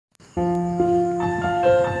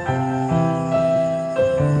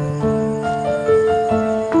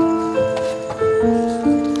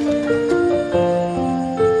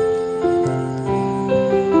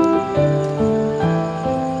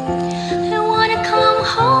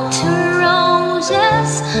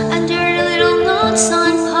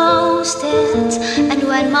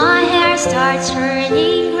starts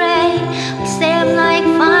turning gray. We say I'm like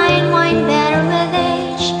fine wine, better with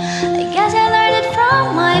age. I guess I learned it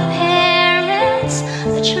from my parents.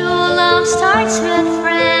 The true love starts with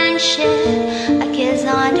friendship. A kiss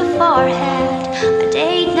on the forehead, a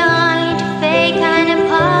date night, a fake an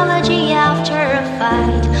apology after a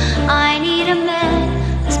fight. I need a man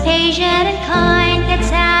who's patient and kind,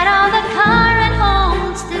 gets out of the car and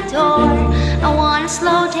holds the door. I wanna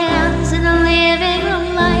slow dance in the living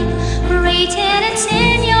room like pretend it's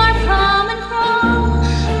in your prom and prom.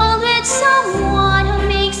 All with someone who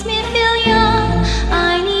makes me feel young.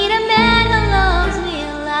 I need a man who loves me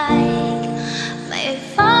like my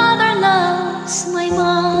father loves my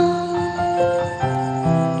mom.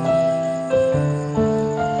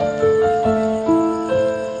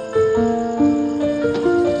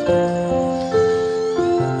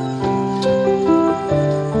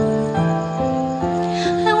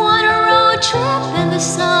 Trip in the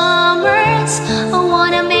summers, I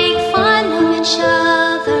wanna make fun of each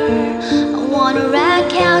other. I wanna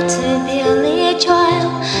rack out to Billy Joel,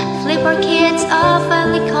 flip our kids off and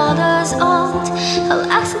they called us old. I'll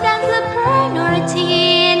accidentally burn our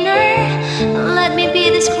dinner, let me be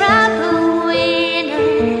the scrabble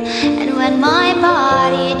winner. And when my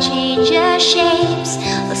body changes shapes,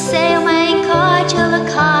 I'll say, oh my God, you look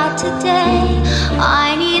hot today.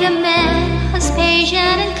 I need a man who's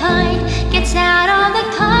patient and kind, gets out of the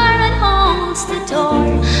car and holds the door.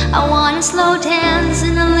 I wanna slow dance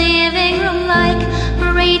in the living room like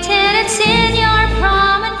pretend it's in your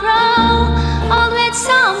prom and grow. All with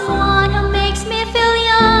someone who makes me feel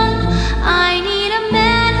young. I need a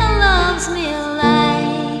man who loves me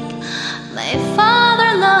like my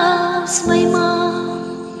father loves my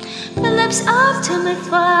mom. Who lives up to my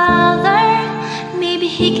father. Maybe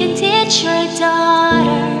he can teach your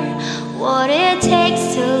daughter what it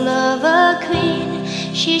takes to love a queen.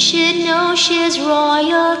 She should know she's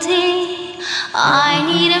royalty. I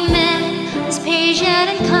need a man who's patient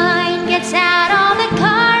and kind, gets out